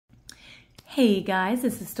Hey guys,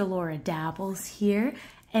 this is Delora Dabbles here,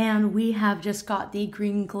 and we have just got the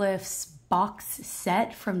Green Glyphs box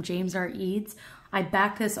set from James R. Eads. I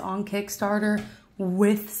backed this on Kickstarter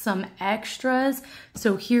with some extras.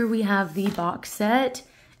 So here we have the box set,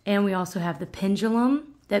 and we also have the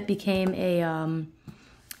pendulum that became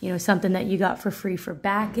a, something that you got for free for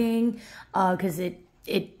backing, because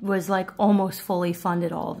it was like almost fully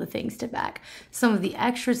funded all of the things to back. Some of the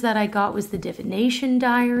extras that I got was the divination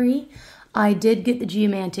diary. I did get the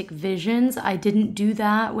geomantic visions. I didn't do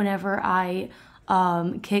that whenever I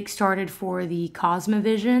kickstarted for the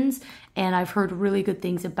Cosmovisions, and I've heard really good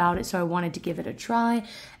things about it, so I wanted to give it a try.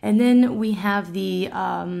 And then we have the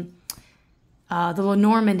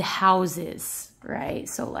Lenormand houses, right?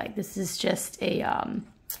 So like this is just a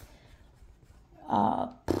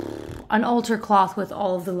an altar cloth with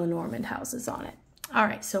all of the Lenormand houses on it. All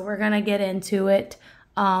right, so we're gonna get into it.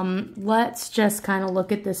 Let's just kind of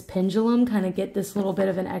look at this pendulum, kind of get this little bit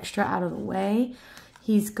of an extra out of the way.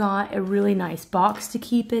 He's got a really nice box to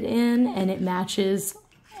keep it in, and it matches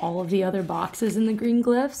all of the other boxes in the Green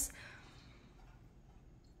Glyphs.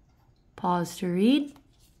 Pause to read.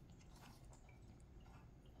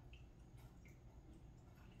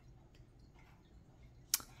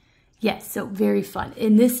 Yes, so very fun.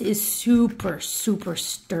 And this is super, super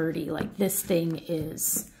sturdy. Like this thing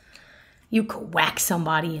is... You could whack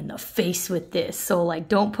somebody in the face with this. So like,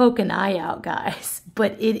 don't poke an eye out, guys.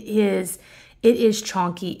 But it is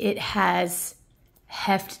chonky. It has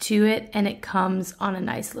heft to it, and it comes on a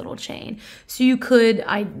nice little chain. So you could,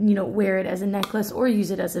 wear it as a necklace or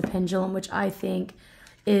use it as a pendulum, which I think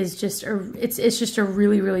is just it's just a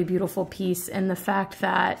really, really beautiful piece. And the fact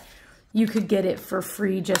that you could get it for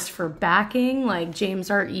free just for backing, like James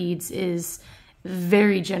R. Eads is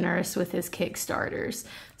very generous with his Kickstarters.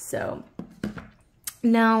 So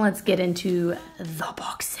now let's get into the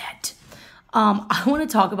box set. I want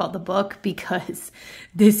to talk about the book because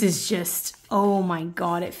this is just, oh my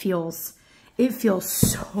God, it feels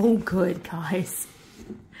so good, guys.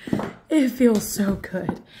 It feels so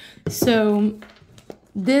good. So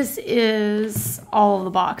this is all of the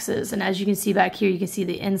boxes. And as you can see back here, you can see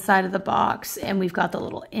the inside of the box, and we've got the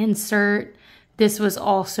little insert. This was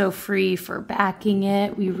also free for backing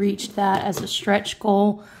it. We reached that as a stretch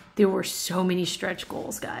goal. There were so many stretch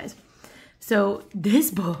goals, guys. So this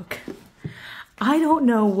book, I don't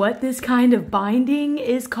know what this kind of binding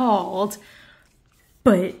is called,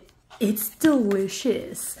 but it's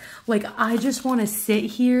delicious. Like, I just want to sit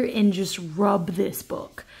here and just rub this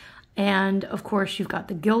book. And of course, you've got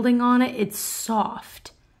the gilding on it. It's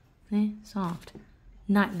soft. Soft.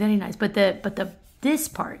 Not very nice. But this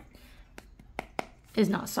part is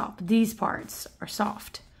not soft. These parts are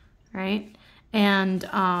soft, right?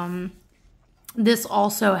 And this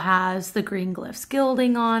also has the Green Glyphs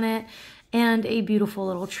gilding on it and a beautiful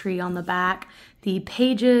little tree on the back. The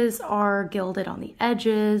pages are gilded on the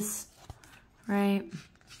edges, right?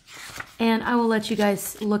 And I will let you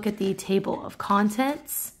guys look at the table of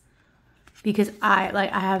contents because I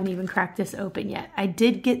haven't even cracked this open yet. I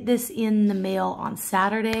did get this in the mail on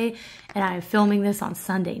Saturday, and I'm filming this on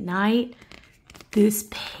Sunday night. This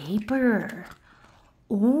paper.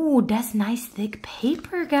 Ooh, that's nice thick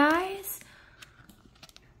paper, guys.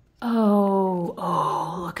 Oh,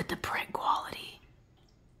 look at the print quality.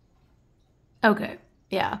 Okay,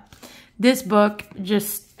 yeah. This book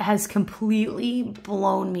just has completely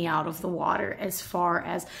blown me out of the water as far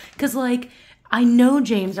as, because like, I know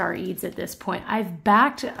James R. Eads at this point. I've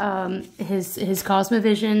backed his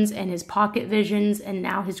Cosmovisions and his Pocket Visions and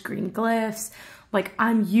now his Green Glyphs. Like,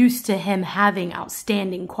 I'm used to him having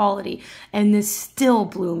outstanding quality, and this still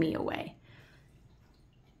blew me away.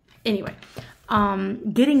 Anyway,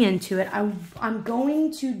 getting into it, I'm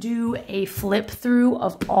going to do a flip through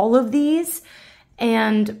of all of these,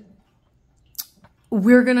 and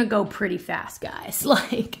we're gonna go pretty fast, guys,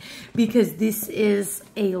 like, because this is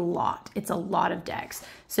a lot. It's a lot of decks.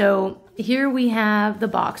 So here we have the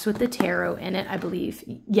box with the tarot in it, I believe.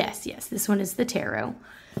 Yes, this one is the tarot.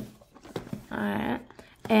 All right.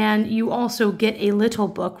 And you also get a little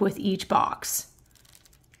book with each box.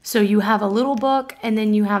 So you have a little book, and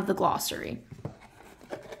then you have the glossary.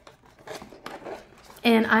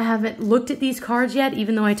 And I haven't looked at these cards yet,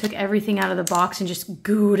 even though I took everything out of the box and just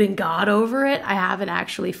gooed and got over it. I haven't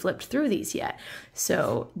actually flipped through these yet.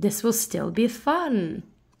 So this will still be fun.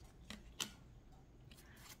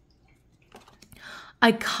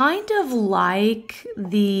 I kind of like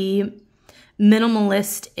the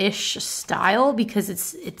minimalist-ish style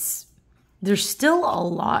because there's still a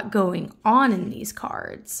lot going on in these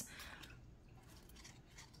cards.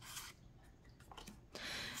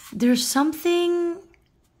 There's something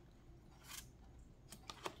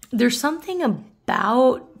there's something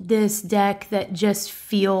about this deck that just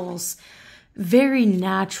feels very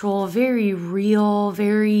natural, very real,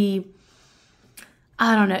 very,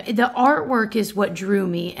 I don't know. The artwork is what drew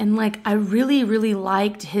me. And like, I really, really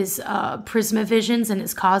liked his Prismavisions and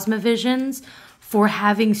his Cosmovisions for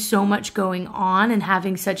having so much going on and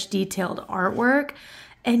having such detailed artwork.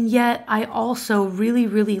 And yet I also really,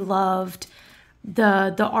 really loved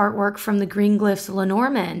the artwork from the Green Glyphs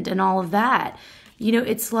Lenormand and all of that. You know,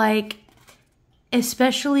 it's like,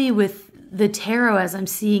 especially with the tarot as I'm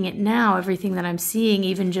seeing it now, everything that I'm seeing,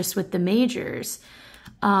 even just with the majors,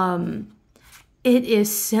 it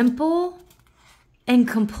is simple and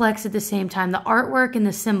complex at the same time. The artwork and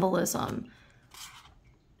the symbolism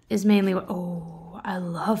is mainly what, oh, I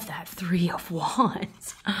love that 3 of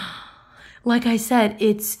Wands. Like I said,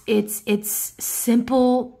 it's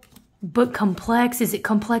simple but complex. Is it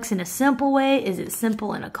complex in a simple way? Is it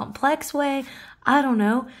simple in a complex way? I don't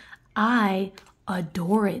know. I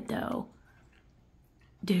adore it though.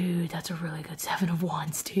 Dude, that's a really good 7 of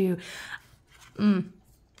Wands too. And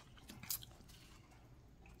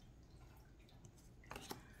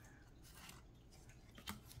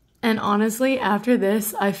honestly, after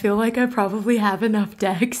this, I feel like I probably have enough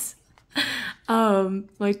decks.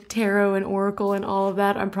 Like tarot and oracle and all of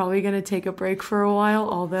that. I'm probably going to take a break for a while,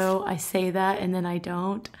 although I say that and then I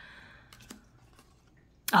don't.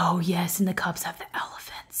 Oh yes, and the cups have the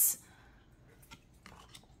elephants.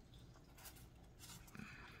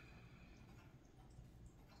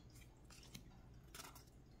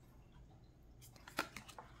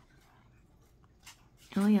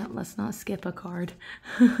 Oh yeah, let's not skip a card.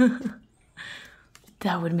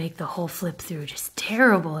 That would make the whole flip through just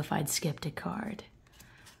terrible if I'd skipped a card.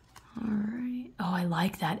 All right. Oh, I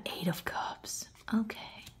like that 8 of Cups. Okay.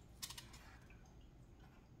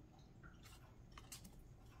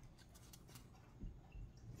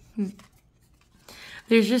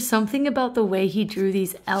 There's just something about the way he drew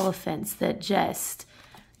these elephants that just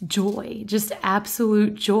joy, just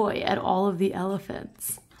absolute joy at all of the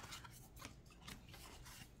elephants.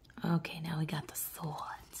 Okay, now we got the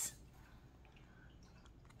swords.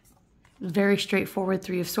 Very straightforward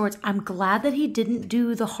 3 of Swords. I'm glad that he didn't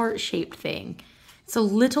do the heart-shaped thing. It's a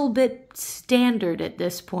little bit standard at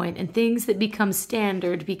this point, and things that become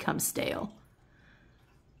standard become stale.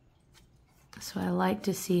 So I like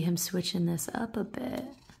to see him switching this up a bit.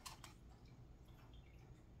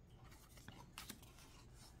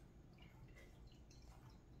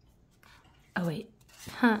 Oh, wait.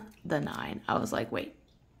 Huh, the 9. I was like, wait.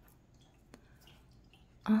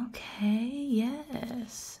 Okay,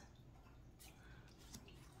 yes.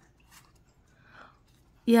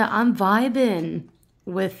 Yeah, I'm vibing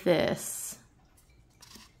with this.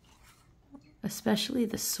 Especially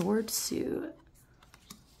the sword suit.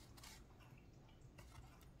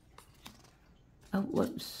 Oh,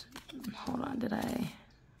 whoops. Hold on, did I?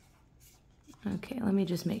 Okay, let me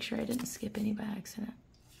just make sure I didn't skip any by accident.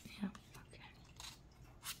 Yeah, okay.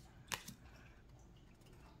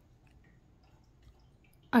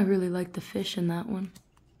 I really like the fish in that one.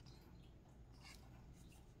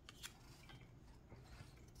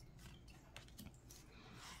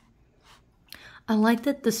 I like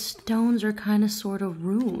that the stones are kind of sort of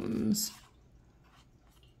runes.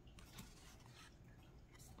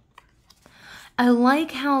 I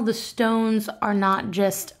like how the stones are not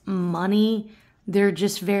just money, they're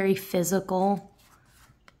just very physical.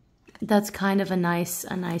 That's kind of a nice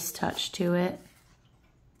touch to it.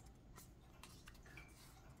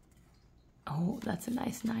 Oh, that's a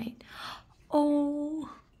nice night. Oh,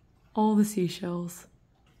 all the seashells.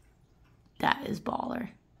 That is baller.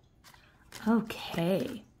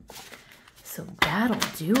 Okay, so that'll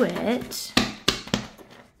do it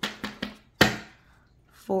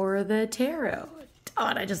for the tarot.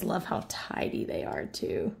 God, I just love how tidy they are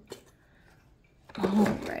too. All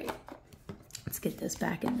right, let's get this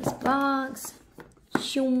back in this box.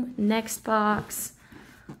 Shoom, next box.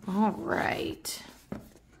 All right.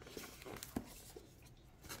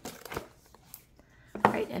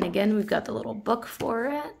 All right, and again, we've got the little book for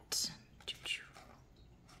it.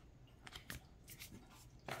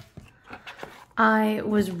 I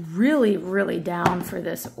was really, really down for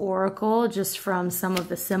this oracle just from some of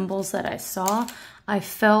the symbols that I saw. I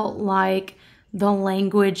felt like the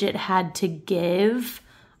language it had to give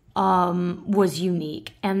was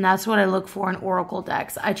unique. And that's what I look for in oracle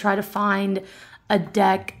decks. I try to find a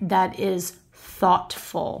deck that is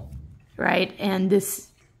thoughtful, right? And this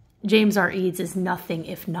James R. Eads is nothing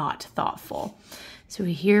if not thoughtful. So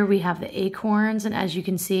here we have the acorns. And as you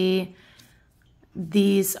can see,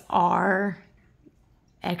 these are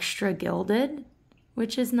extra gilded,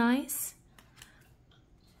 which is nice.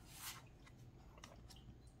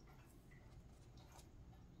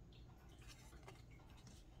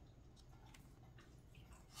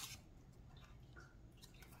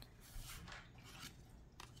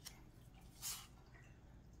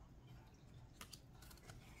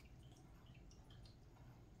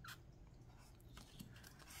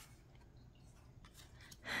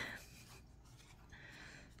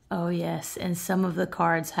 Oh yes, and some of the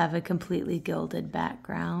cards have a completely gilded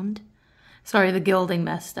background. Sorry, the gilding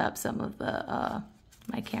messed up some of the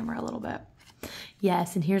my camera a little bit.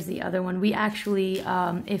 Yes, and here's the other one. We actually,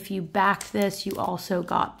 if you backed this, you also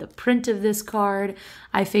got the print of this card.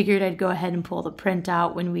 I figured I'd go ahead and pull the print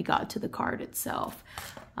out when we got to the card itself.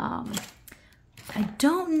 I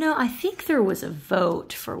don't know. I think there was a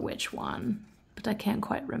vote for which one, but I can't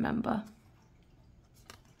quite remember.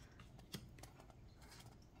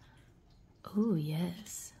 Oh,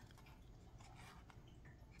 yes.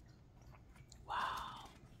 Wow.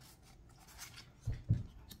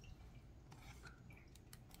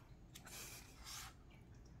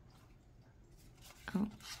 Oh.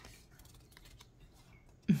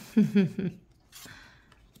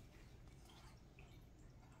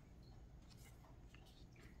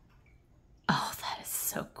 Oh, that is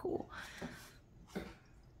so cool.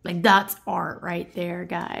 Like, that's art right there,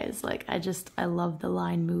 guys. Like, I love the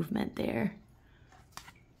line movement there.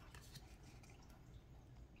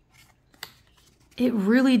 It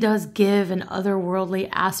really does give an otherworldly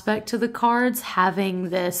aspect to the cards, having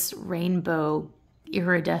this rainbow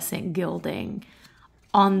iridescent gilding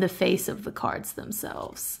on the face of the cards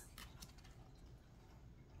themselves.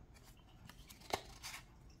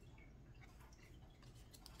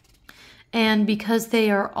 And because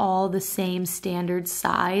they are all the same standard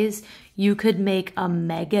size, you could make a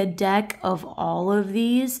mega deck of all of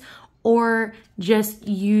these, or just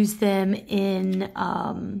use them in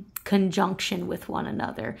conjunction with one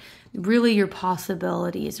another. Really, your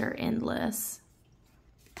possibilities are endless.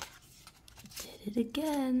 Did it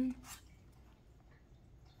again.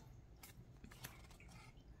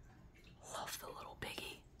 Love the little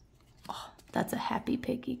piggy. Oh, that's a happy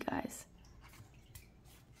piggy, guys.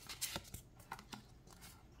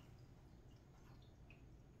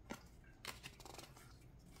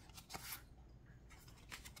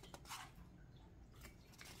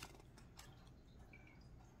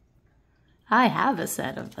 I have a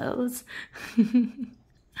set of those.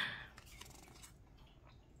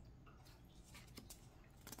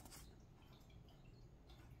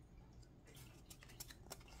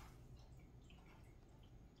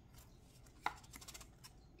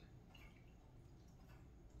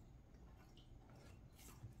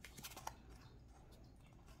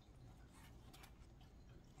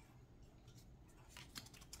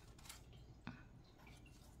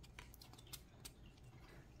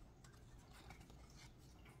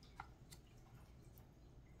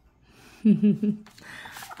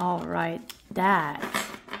 All right, that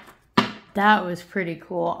was pretty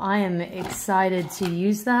cool. I am excited to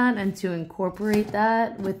use that and to incorporate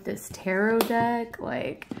that with this tarot deck.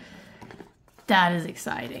 Like, that is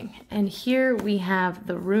exciting. And here we have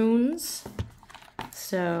the runes.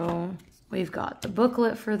 So we've got the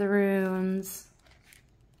booklet for the runes.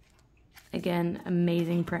 Again,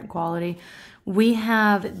 amazing print quality. We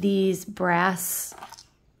have these brass-ish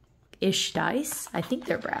dice. I think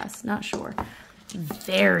they're brass, not sure.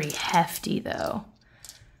 Very hefty though.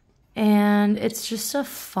 And it's just a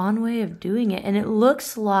fun way of doing it. And it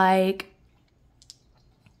looks like,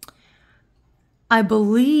 I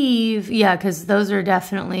believe, yeah, because those are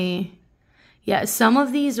definitely, yeah, some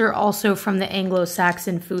of these are also from the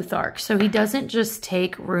Anglo-Saxon Futhark. So he doesn't just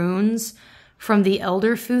take runes from the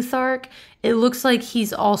Elder Futhark. It looks like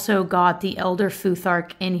he's also got the Elder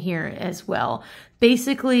Futhark in here as well.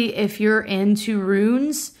 Basically, if you're into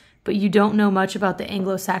runes, but you don't know much about the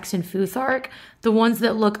Anglo-Saxon Futhark, the ones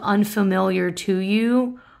that look unfamiliar to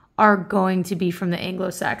you are going to be from the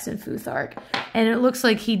Anglo-Saxon Futhark. And it looks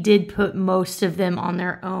like he did put most of them on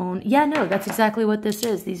their own. Yeah, no, that's exactly what this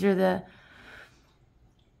is. These are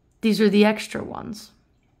the extra ones.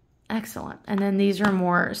 Excellent. And then these are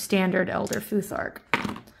more standard Elder Futhark.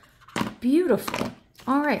 Beautiful.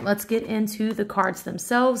 All right, let's get into the cards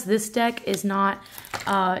themselves. This deck is not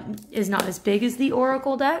as big as the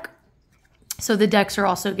Oracle deck. So the decks are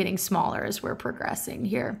also getting smaller as we're progressing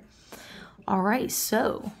here. All right,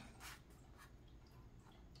 so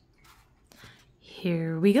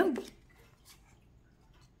here we go.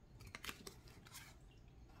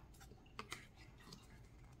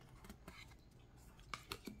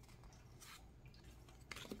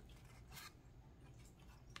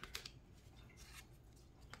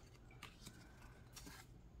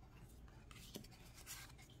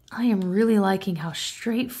 I am really liking how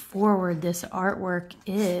straightforward this artwork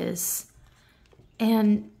is.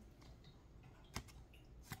 And,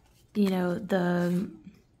 you know, the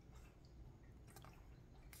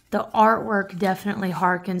artwork definitely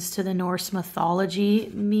harkens to the Norse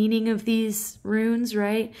mythology meaning of these runes,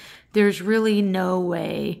 right? There's really no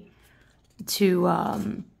way to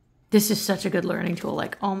This is such a good learning tool.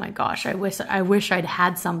 Like, oh my gosh, I wish I'd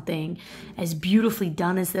had something as beautifully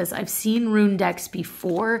done as this. I've seen rune decks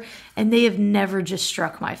before, and they have never just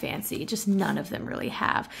struck my fancy. Just none of them really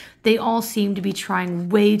have. They all seem to be trying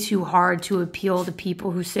way too hard to appeal to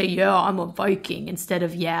people who say, yeah, I'm a Viking, instead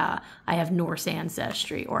of, yeah, I have Norse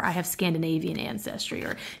ancestry, or I have Scandinavian ancestry,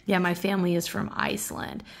 or yeah, my family is from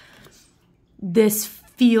Iceland. This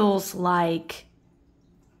feels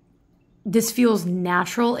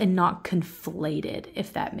natural and not conflated,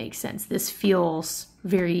 if that makes sense. This feels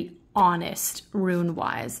very honest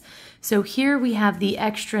rune-wise. So here we have the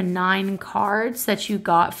extra 9 cards that you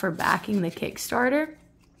got for backing the Kickstarter.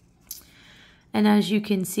 And as you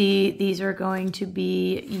can see, these are going to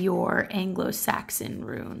be your Anglo-Saxon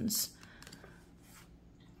runes.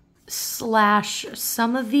 /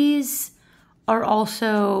 some of these are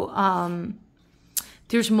also...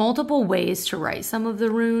 there's multiple ways to write some of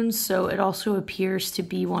the runes, so it also appears to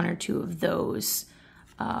be 1 or 2 of those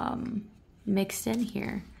mixed in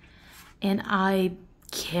here. And I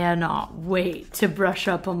cannot wait to brush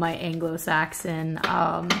up on my Anglo-Saxon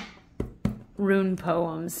rune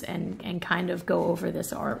poems and kind of go over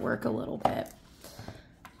this artwork a little bit.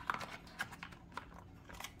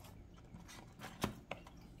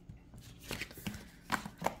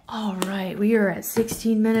 All right, we are at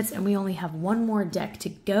 16 minutes and we only have 1 more deck to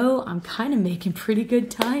go. I'm kind of making pretty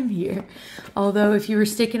good time here. Although if you were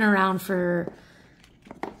sticking around for,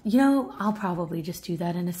 you know, I'll probably just do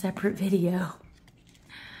that in a separate video.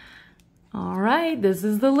 All right, this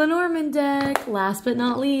is the Lenormand deck, last but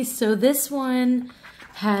not least. So this one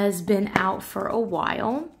has been out for a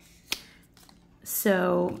while.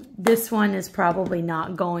 So this one is probably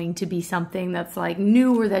not going to be something that's like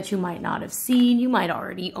new or that you might not have seen. You might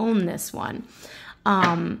already own this one.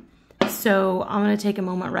 So I'm going to take a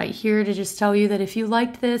moment right here to just tell you that if you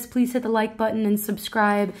liked this, please hit the like button and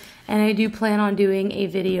subscribe. And I do plan on doing a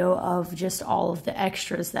video of just all of the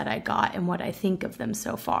extras that I got and what I think of them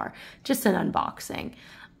so far. Just an unboxing.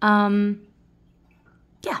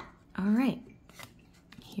 Yeah, all right.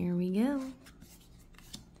 Here we go.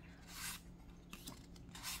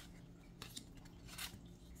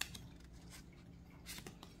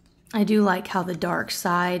 I do like how the dark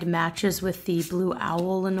side matches with the blue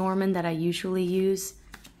owl Lenormand that I usually use,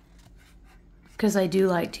 because I do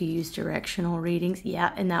like to use directional readings.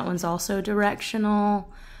 Yeah, and that one's also directional.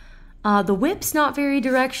 The whip's not very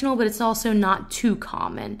directional, but it's also not too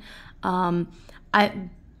common.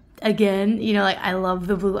 Again, you know, like I love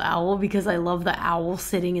the blue owl because I love the owl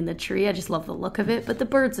sitting in the tree. I just love the look of it, but the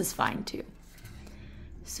birds is fine too.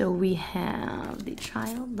 So we have the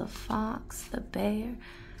child, the fox, the bear.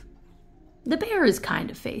 The bear is kind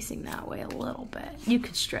of facing that way a little bit. You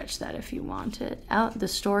could stretch that if you wanted. Out, the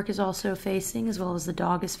stork is also facing, as well as the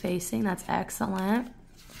dog is facing. That's excellent.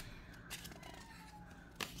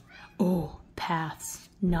 Oh, paths.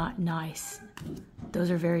 Not nice. Those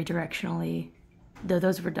are very directionally, though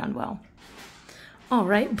those were done well. All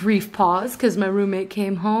right, brief pause because my roommate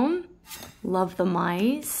came home. Love the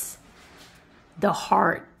mice. The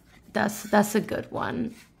heart. That's a good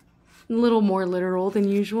one. A little more literal than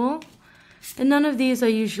usual. And none of these I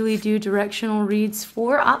usually do directional reads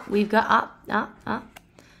for. We've got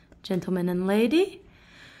gentleman and lady.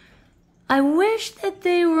 I wish that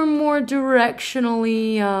they were more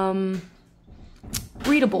directionally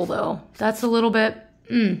readable though. That's a little bit,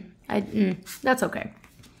 that's okay.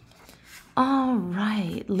 All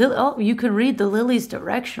right, you could read the lilies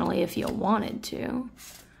directionally if you wanted to.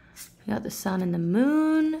 We got the sun and the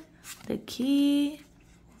moon, the key,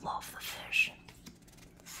 love the fish.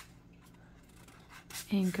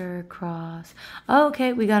 Anchor, cross.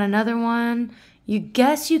 Okay, we got another one. You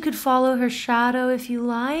guess you could follow her shadow if you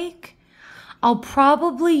like. I'll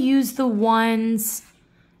probably use the ones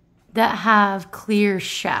that have clear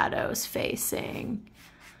shadows facing.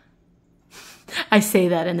 I say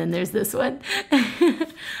that and then there's this one.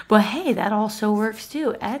 But hey, that also works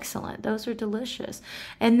too. Excellent. Those are delicious.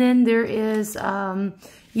 And then there is,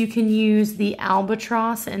 you can use the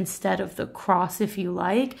albatross instead of the cross if you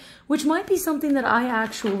like, which might be something that I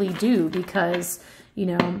actually do because, you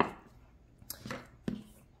know,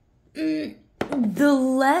 the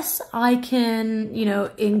less I can, you know,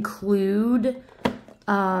 include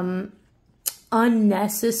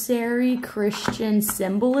unnecessary Christian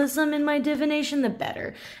symbolism in my divination, the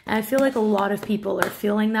better. And I feel like a lot of people are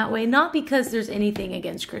feeling that way, not because there's anything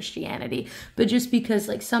against Christianity, but just because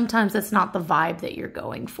like sometimes that's not the vibe that you're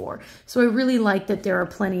going for. So I really like that there are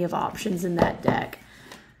plenty of options in that deck.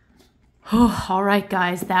 Oh, all right,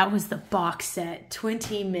 guys, that was the box set.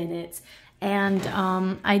 20 minutes. And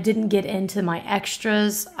I didn't get into my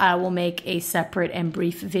extras. I will make a separate and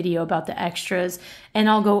brief video about the extras, and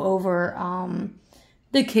I'll go over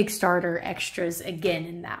the Kickstarter extras again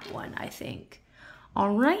in that one, I think.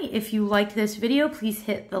 All right, if you liked this video, please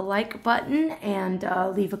hit the like button and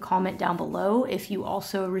leave a comment down below if you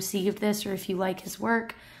also received this or if you like his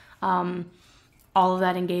work. All of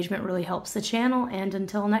that engagement really helps the channel, and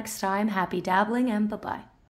until next time, happy dabbling and bye-bye.